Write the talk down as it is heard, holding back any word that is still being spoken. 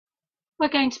we're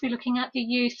going to be looking at the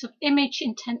use of image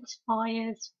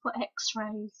intensifiers for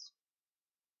X-rays.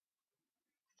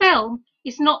 Film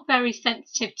is not very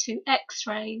sensitive to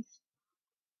X-rays.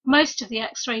 Most of the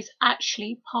X-rays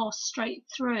actually pass straight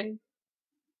through.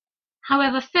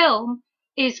 However, film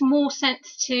is more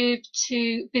sensitive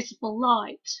to visible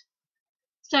light.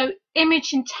 So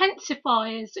image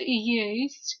intensifiers are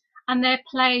used, and they're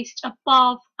placed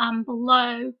above and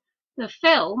below the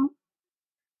film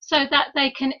so that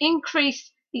they can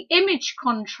increase the image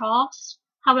contrast,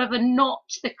 however not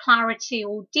the clarity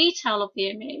or detail of the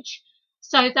image,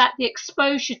 so that the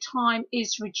exposure time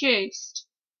is reduced.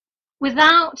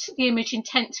 Without the image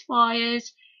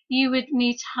intensifiers, you would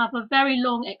need to have a very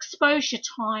long exposure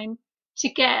time to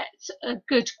get a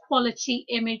good quality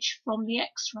image from the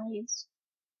X-rays.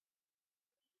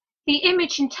 The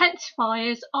image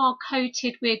intensifiers are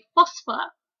coated with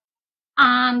phosphor,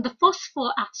 and the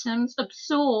phosphor atoms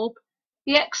absorb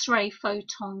the X-ray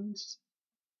photons.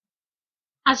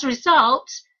 As a result,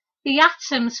 the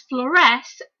atoms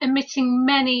fluoresce, emitting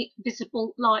many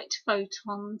visible light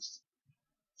photons.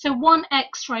 So one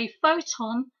X-ray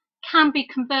photon can be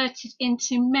converted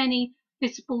into many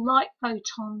visible light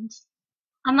photons,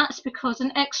 and that's because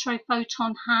an X-ray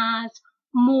photon has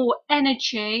more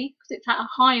energy because it's at a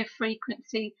higher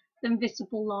frequency than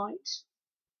visible light.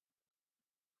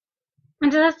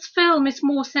 And as film is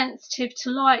more sensitive to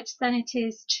light than it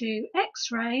is to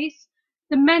X-rays,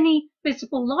 the many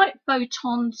visible light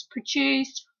photons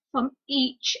produced from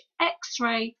each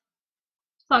X-ray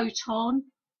photon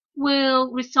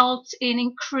will result in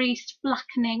increased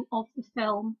blackening of the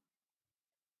film.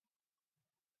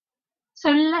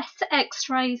 So less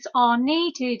X-rays are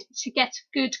needed to get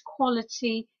a good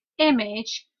quality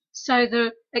image, so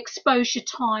the exposure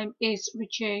time is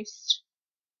reduced.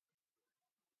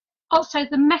 Also,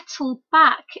 the metal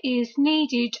back is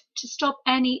needed to stop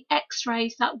any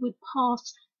X-rays that would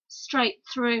pass straight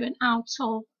through and out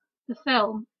of the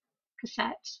film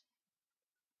cassette.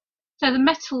 So the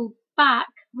metal back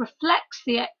reflects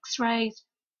the X-rays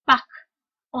back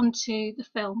onto the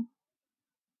film,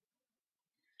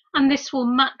 and this will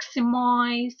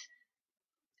maximise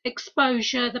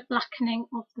exposure, the blackening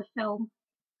of the film.